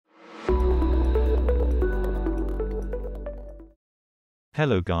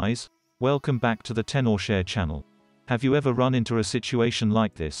Hello guys, welcome back to the Tenorshare channel. Have you ever run into a situation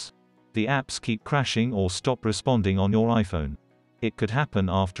like this? The apps keep crashing or stop responding on your iPhone. It could happen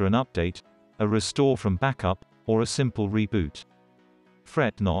after an update, a restore from backup, or a simple reboot.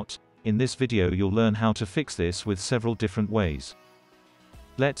 Fret not, in this video you'll learn how to fix this with several different ways.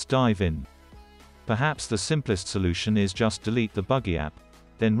 Let's dive in. Perhaps the simplest solution is just delete the buggy app,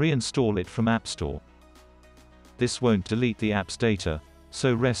 then reinstall it from App Store. This won't delete the app's data,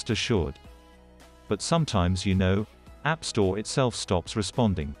 so rest assured. But sometimes App Store itself stops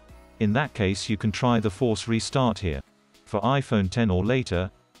responding. In that case you can try the force restart here. For iPhone 10 or later,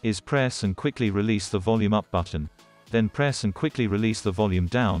 is press and quickly release the volume up button, then press and quickly release the volume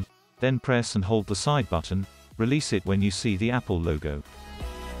down, then press and hold the side button, release it when you see the Apple logo.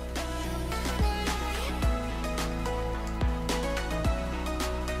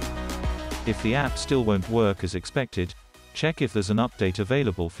 If the app still won't work as expected, check if there's an update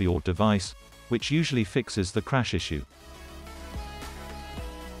available for your device, which usually fixes the crash issue.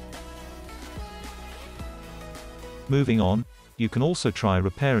 Moving on, you can also try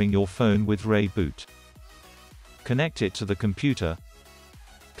repairing your phone with ReiBoot. Connect it to the computer,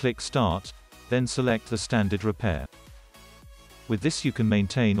 click Start, then select the standard repair. With this you can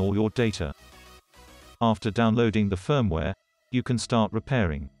maintain all your data. After downloading the firmware, you can start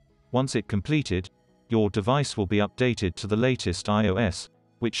repairing. Once it completed, your device will be updated to the latest iOS,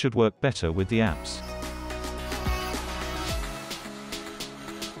 which should work better with the apps.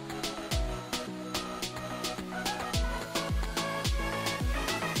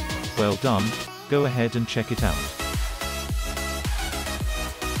 Well done, go ahead and check it out.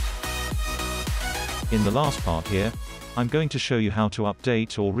 In the last part here, I'm going to show you how to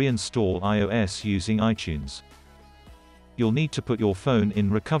update or reinstall iOS using iTunes. You'll need to put your phone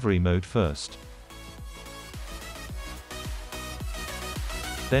in recovery mode first.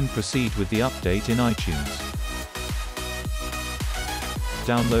 Then proceed with the update in iTunes.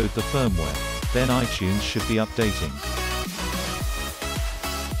 Download the firmware, then iTunes should be updating.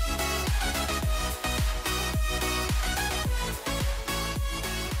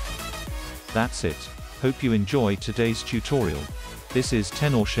 That's it. Hope you enjoy today's tutorial. This is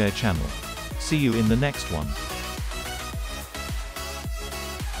Tenorshare channel. See you in the next one.